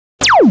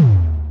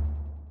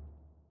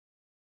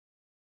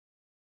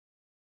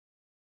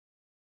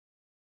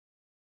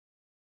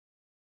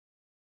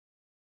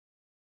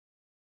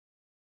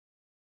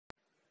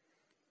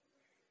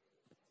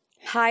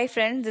Hi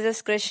friends, this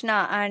is Krishna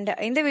and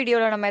இந்த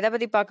வீடியோவில் நம்ம எதை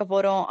பற்றி பார்க்க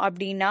போகிறோம்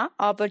அப்படின்னா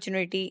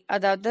ஆப்பர்ச்சுனிட்டி.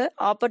 அதாவது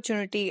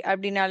ஆப்பர்ச்சுனிட்டி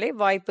அப்படின்னாலே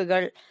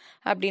வாய்ப்புகள்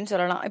அப்படின்னு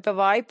சொல்லலாம். இப்போ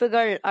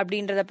வாய்ப்புகள்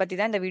அப்படின்றத பற்றி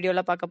தான் இந்த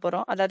வீடியோவில் பார்க்க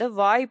போகிறோம். அதாவது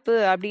வாய்ப்பு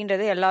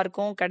அப்படின்றது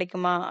எல்லாருக்கும்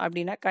கிடைக்குமா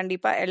அப்படின்னா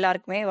கண்டிப்பாக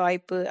எல்லாருக்குமே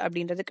வாய்ப்பு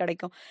அப்படின்றது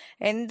கிடைக்கும்.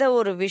 எந்த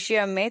ஒரு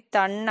விஷயமே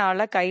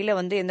தன்னால் கையில்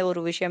எந்த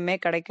ஒரு விஷயமே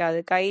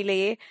கிடைக்காது.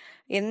 கையிலேயே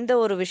எந்த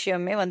ஒரு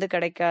விஷயமே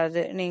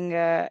கிடைக்காது.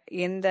 நீங்கள்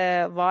எந்த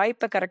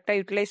வாய்ப்பை கரெக்டாக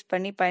யூட்டிலைஸ்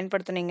பண்ணி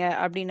பயன்படுத்துனீங்க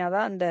அப்படின்னா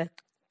தான் அந்த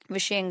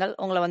விஷயங்கள்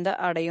உங்களை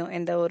அடையும்.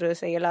 எந்த ஒரு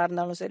செயலாக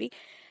இருந்தாலும் சரி,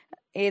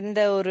 எந்த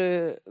ஒரு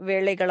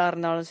வேலைகளாக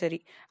இருந்தாலும் சரி,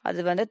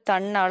 அது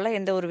தன்னால்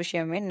எந்த ஒரு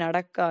விஷயமே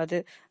நடக்காது.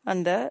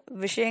 அந்த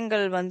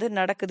விஷயங்கள்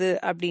நடக்குது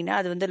அப்படின்னா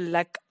அது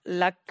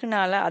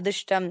லக்னால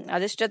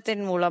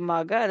அதிர்ஷ்டத்தின்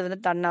மூலமாக அது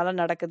தன்னால்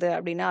நடக்குது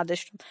அப்படின்னா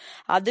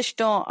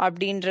அதிர்ஷ்டம்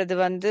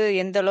அப்படின்றது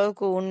எந்த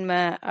அளவுக்கு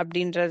உண்மை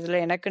அப்படின்றதுல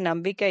எனக்கு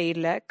நம்பிக்கை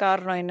இல்லை.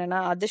 காரணம் என்னன்னா,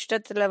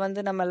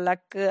 அதிர்ஷ்டத்தில் நம்ம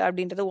லக்கு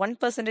அப்படின்றது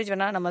 1%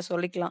 வேணால் நம்ம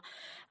சொல்லிக்கலாம்.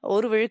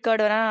 ஒரு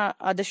விழுக்காடு வேணா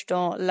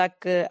அதிர்ஷ்டம்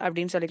லக்கு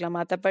அப்படின்னு சொல்லிக்கலாம்.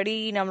 மற்றபடி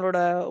நம்மளோட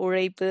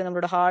உழைப்பு,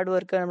 நம்மளோட ஹார்ட்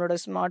ஒர்க்கு, நம்மளோட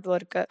ஸ்மார்ட்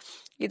ஒர்க்கு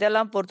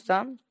இதெல்லாம் பொறுத்து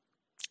தான்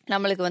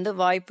நம்மளுக்கு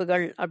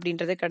வாய்ப்புகள்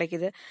அப்படின்றது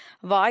கிடைக்குது.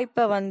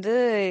 வாய்ப்பை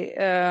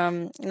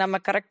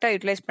நம்ம கரெக்டாக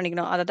யூட்டிலைஸ்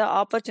பண்ணிக்கணும். அதாவது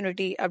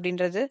ஆப்பர்ச்சுனிட்டி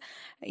அப்படின்றது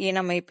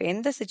நம்ம இப்போ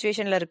எந்த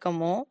சுச்சுவேஷனில்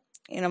இருக்கோமோ,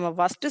 நம்ம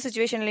ஃபஸ்ட்டு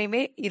சுச்சுவேஷன்லேயுமே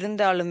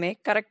இருந்தாலுமே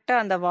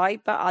கரெக்டாக அந்த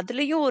வாய்ப்பை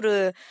அதுலேயும் ஒரு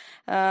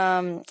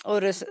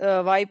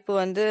வாய்ப்பு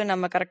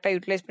நம்ம கரெக்டாக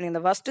யூட்டிலைஸ் பண்ணி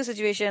அந்த ஃபஸ்ட்டு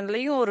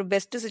சுச்சுவேஷன்லேயும் ஒரு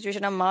பெஸ்ட்டு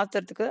சுச்சுவேஷனாக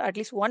மாற்றுறதுக்கு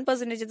அட்லீஸ்ட்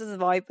 1%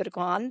 வாய்ப்பு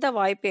இருக்கும். அந்த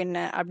வாய்ப்பு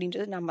என்ன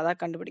அப்படின்றது நம்ம தான்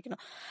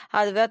கண்டுபிடிக்கணும்.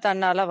 அதுவே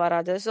தன்னால்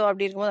வராது. ஸோ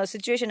அப்படி இருக்கும்போது அந்த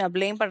சுச்சுவேஷனை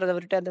ப்ளேம் பண்ணுறதை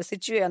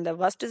விட்டுட்டு அந்த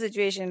ஃபஸ்ட்டு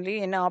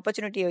சுச்சுவேஷன்லேயும் என்ன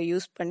ஆப்பர்ச்சுனிட்டியை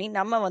யூஸ் பண்ணி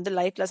நம்ம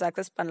லைஃப்பில்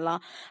சக்ஸஸ்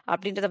பண்ணலாம்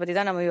அப்படின்றத பற்றி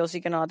தான் நம்ம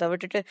யோசிக்கணும். அதை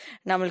விட்டுட்டு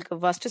நம்மளுக்கு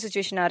ஃபஸ்ட்டு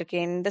சுச்சுவேஷனாக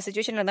இருக்கேன், இந்த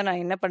சுச்சுவேஷனில் தான்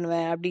நான் என்ன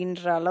பண்ணுவேன் அப்படின்ற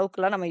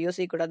அளவுக்குலாம் நம்ம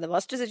யோசிக்கக்கூடாது. அந்த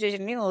ஃபஸ்ட்டு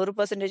சுச்சுவேஷன்லையும்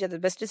 1% அது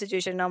பெஸ்ட்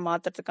சுச்சுவேஷனாக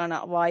மாற்றுறதுக்கான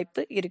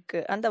வாய்ப்பு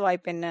இருக்குது. அந்த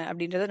வாய்ப்பு என்ன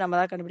அப்படின்றத நம்ம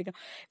தான்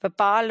கண்டுபிடிக்கணும். இப்போ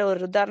பால், ஒரு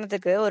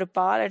உதாரணத்துக்கு ஒரு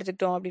பால்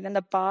எடுத்துக்கிட்டோம் அப்படின்னா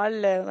அந்த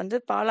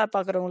பாலில் பாலாக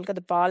பார்க்குறவங்களுக்கு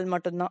அது பால்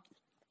மட்டும்தான்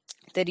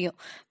தெரியும்.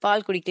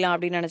 பால் குடிக்கலாம்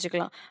அப்படின்னு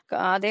நினச்சிக்கலாம்.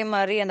 அதே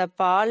மாதிரி அந்த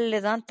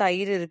பாலில் தான்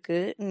தயிர்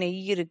இருக்குது,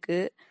 நெய்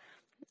இருக்குது,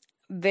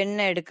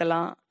 வெண்ணெய்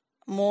எடுக்கலாம்,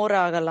 மோர்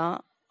ஆகலாம்.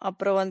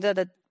 அப்புறம்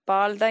அந்த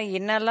பால் தான்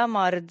என்னெல்லாம்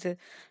மாறுது,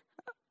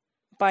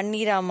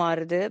 பன்னீராக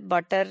மாறுது,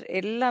 பட்டர்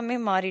எல்லாமே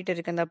மாறிட்டு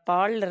இருக்கு. அந்த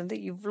பால்ல இருந்து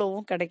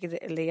இவ்வளவும் கிடைக்குது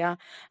இல்லையா?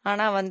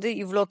 ஆனால்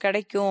இவ்வளோ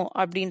கிடைக்கும்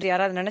அப்படின்ற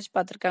யாராவது நினச்சி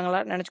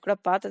பார்த்துருக்காங்களா? நினச்சி கூட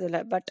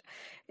பார்த்ததில்ல. பட்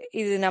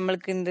இது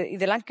நம்மளுக்கு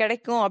இதெல்லாம்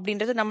கிடைக்கும்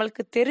அப்படின்றது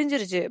நம்மளுக்கு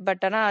தெரிஞ்சிருச்சு.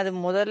 பட் ஆனால் அது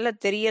முதல்ல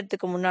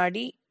தெரியறதுக்கு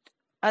முன்னாடி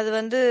அது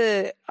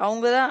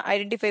அவங்க தான்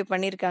ஐடென்டிஃபை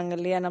பண்ணியிருக்காங்க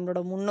இல்லையா?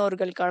 நம்மளோட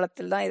முன்னோர்கள்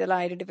காலத்தில் தான்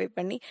இதெல்லாம் ஐடென்டிஃபை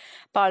பண்ணி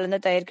பால்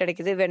தயிர்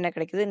கிடைக்குது, வெண்ணெய்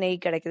கிடைக்குது, நெய்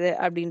கிடைக்குது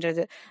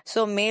அப்படின்றது. ஸோ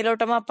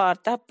மேலோட்டமாக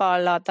பார்த்தா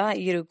பாலாக தான்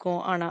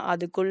இருக்கும். ஆனால்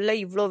அதுக்குள்ளே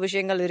இவ்வளோ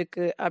விஷயங்கள்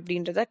இருக்குது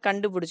அப்படின்றத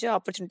கண்டுபிடிச்சி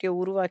ஆப்பர்ச்சுனிட்டியை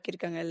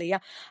உருவாக்கியிருக்காங்க இல்லையா?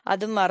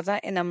 அது மாதிரி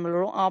தான்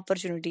நம்மளோட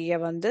ஆப்பர்ச்சுனிட்டியை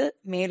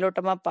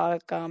மேலோட்டமாக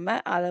பார்க்காம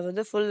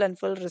அதை ஃபுல் அண்ட்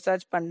ஃபுல்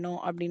ரிசர்ச் பண்ணோம்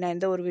அப்படின்னா,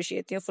 எந்த ஒரு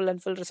விஷயத்தையும் ஃபுல்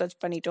அண்ட் ஃபுல் ரிசர்ச்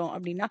பண்ணிட்டோம்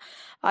அப்படின்னா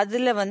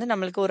அதில்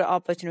நம்மளுக்கு ஒரு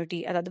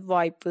ஆப்பர்ச்சுனிட்டி, அதாவது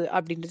வாய்ப்பு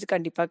அப்படின்றது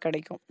கண்டிப்பாக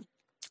கிடைக்கும்.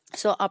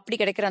 ஸோ அப்படி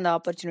கிடைக்கிற அந்த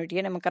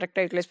ஆப்பர்ச்சுனிட்டியை நம்ம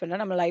கரெக்டாக யூட்டிலைஸ் பண்ணால்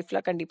நம்ம லைஃப்பில்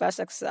கண்டிப்பாக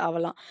சக்ஸஸ்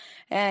ஆகலாம்.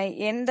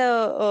 எந்த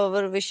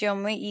ஒரு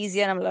விஷயமுமே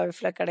ஈஸியாக நம்ம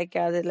லைஃப்பில்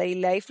கிடைக்காது.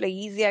 லைஃப்பில்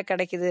ஈஸியாக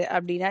கிடைக்குது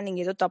அப்படின்னா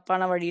நீங்கள் ஏதோ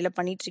தப்பான வழியில்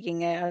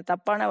பண்ணிகிட்ருக்கீங்க.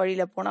 தப்பான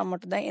வழியில் போனால்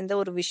மட்டும்தான் எந்த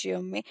ஒரு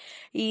விஷயமுமே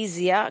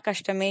ஈஸியாக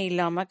கஷ்டமே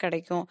இல்லாமல்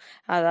கிடைக்கும்.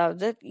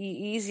 அதாவது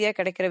ஈஸியாக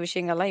கிடைக்கிற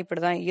விஷயங்கள்லாம்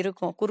இப்படி தான்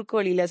இருக்கும். குறுக்கு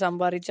வழியில்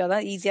சம்பாதிச்சா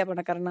தான் ஈஸியாக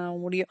பணக்காரன் ஆக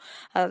முடியும்.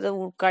 அதாவது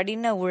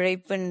கடின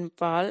உழைப்பின்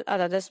பால்,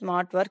 அதாவது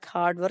ஸ்மார்ட் ஒர்க்,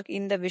 ஹார்ட் ஒர்க்,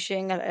 இந்த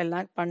விஷயங்கள்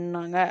எல்லாம்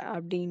பண்ணாங்க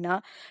அப்படின்னா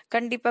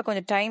கண்டிப்பாக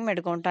கொஞ்சம்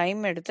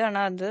டைம் எடுத்து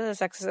ஆனால்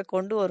சக்ஸஸை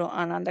கொண்டு வரும்.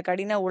 ஆனால் அந்த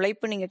கடின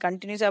உழைப்பு நீங்கள்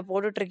கண்டினியூஸாக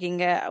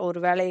போட்டுட்ருக்கீங்க, ஒரு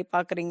வேலையை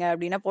பார்க்குறீங்க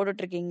அப்படின்னா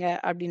போட்டுட்ருக்கீங்க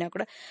அப்படின்னா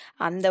கூட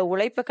அந்த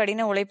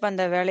கடின உழைப்பு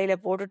அந்த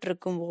வேலையில்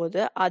போட்டுட்ருக்கும்போது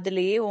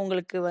அதுலேயே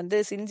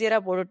உங்களுக்கு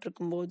சின்சியராக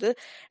போட்டுட்ருக்கும்போது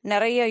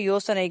நிறைய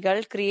யோசனைகள்,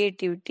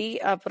 கிரியேட்டிவிட்டி,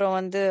 அப்புறம்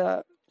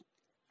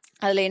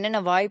அதில்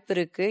என்னென்ன வாய்ப்பு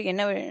இருக்குது,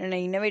 என்ன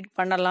இன்னோவேட்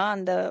பண்ணலாம்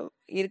அந்த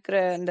இருக்கிற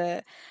அந்த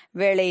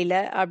வேலையில்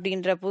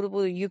அப்படின்ற புது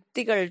புது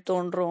யுக்திகள்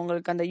தோன்றும்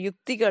உங்களுக்கு. அந்த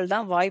யுக்திகள்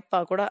தான்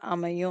வாய்ப்பாக கூட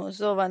அமையும்.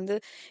 ஸோ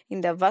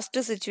இந்த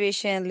ஃபஸ்ட்டு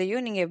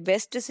சுச்சுவேஷன்லேயும் நீங்கள்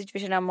பெஸ்ட்டு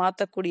சுச்சுவேஷனாக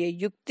மாற்றக்கூடிய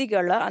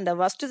யுக்திகளை அந்த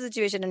ஃபஸ்ட்டு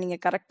சுச்சுவேஷனை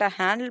நீங்கள் கரெக்டாக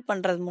ஹேண்டில்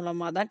பண்ணுறது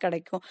மூலமாக தான்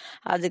கிடைக்கும்.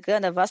 அதுக்கு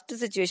அந்த ஃபஸ்ட்டு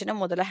சுச்சுவேஷனை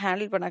முதல்ல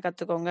ஹேண்டில் பண்ண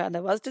கற்றுக்கோங்க.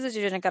 அந்த ஃபஸ்ட்டு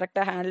சுச்சுவேஷனை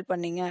கரெக்டாக ஹேண்டில்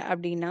பண்ணீங்க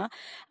அப்படின்னா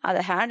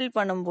அதை ஹேண்டில்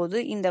பண்ணும்போது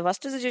இந்த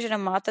ஃபஸ்ட்டு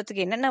சுச்சுவேஷனை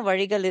மாற்றத்துக்கு என்னென்ன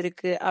வழிகள்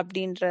இருக்குது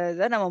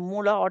அப்படின்றத நம்ம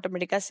மூளை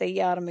ஆட்டோமேட்டிக்காக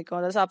செய்ய ஆரம்பிக்கும்.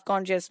 அதாவது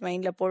சப்கான்ஷியஸ்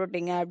மைண்டில் போட்டுட்டீங்க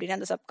அப்படின்னா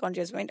அந்த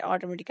சப்கான்ஷியஸ் மைண்ட்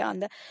ஆட்டோமேட்டிக்காக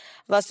அந்த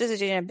ஃபஸ்ட்டு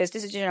சுச்சுவேஷன் பெஸ்ட்டு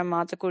சுச்சுவேஷனை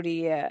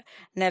மாற்றக்கூடிய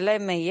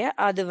நிலைமையை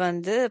அது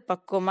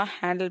பக்குவமாக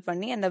ஹேண்டில்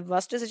பண்ணி அந்த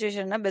ஃபஸ்ட்டு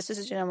சுச்சுவேஷனை பெஸ்ட்டு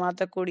சுச்சுவேஷனை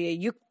மாற்றக்கூடிய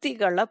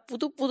யுக்திகளை,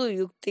 புது புது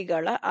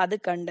யுக்திகளை அது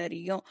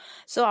கண்டறியும்.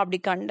 ஸோ அப்படி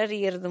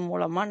கண்டறியறது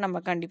மூலமாக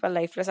நம்ம கண்டிப்பாக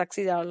லைஃப்பில்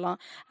சக்சீஸ் ஆகலாம்.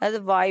 அது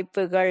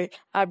வாய்ப்புகள்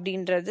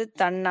அப்படின்றது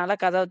தன்னால்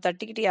கதவை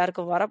தட்டிக்கிட்டு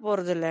யாருக்கும்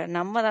வரப்போகிறது இல்லை.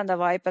 நம்ம தான் அந்த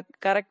வாய்ப்பை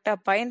கரெக்டாக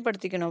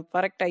பயன்படுத்திக்கணும்,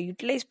 கரெக்டாக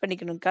யூட்டிலைஸ்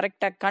பண்ணிக்கணும்,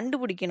 கரெக்டாக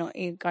கண்டுபிடிக்கணும்,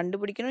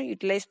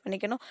 யூட்டிலைஸ்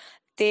பண்ணிக்கணும்,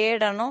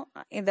 தேடணும்.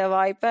 இந்த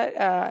வாய்ப்பை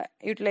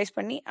வாய்ப்பை யூட்டிலைஸ்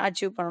பண்ணி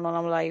அச்சீவ் பண்ணணும்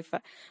நம்ம லைஃப்பை.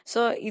 ஸோ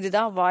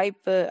இதுதான்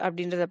வாய்ப்பு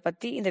அப்படின்றத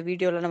பற்றி இந்த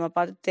வீடியோவில் நம்ம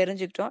பார்த்து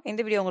தெரிஞ்சுக்கிட்டோம்.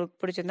 இந்த வீடியோ உங்களுக்கு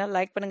பிடிச்சிருந்தா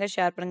லைக் பண்ணுங்கள்,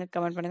 ஷேர் பண்ணுங்கள்,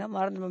 கமெண்ட் பண்ணுங்கள்,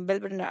 மறந்து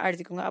பெல் பட்டன்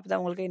அழுத்திக்கோங்க. அப்போ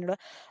தான் உங்களுக்கு என்னோட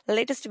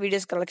லேட்டஸ்ட்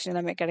வீடியோஸ் கலெக்ஷன்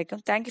எல்லாமே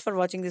கிடைக்கும். தேங்க்யூ ஃபார்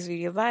வாட்சிங் திஸ்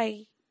வீடியோ. பை.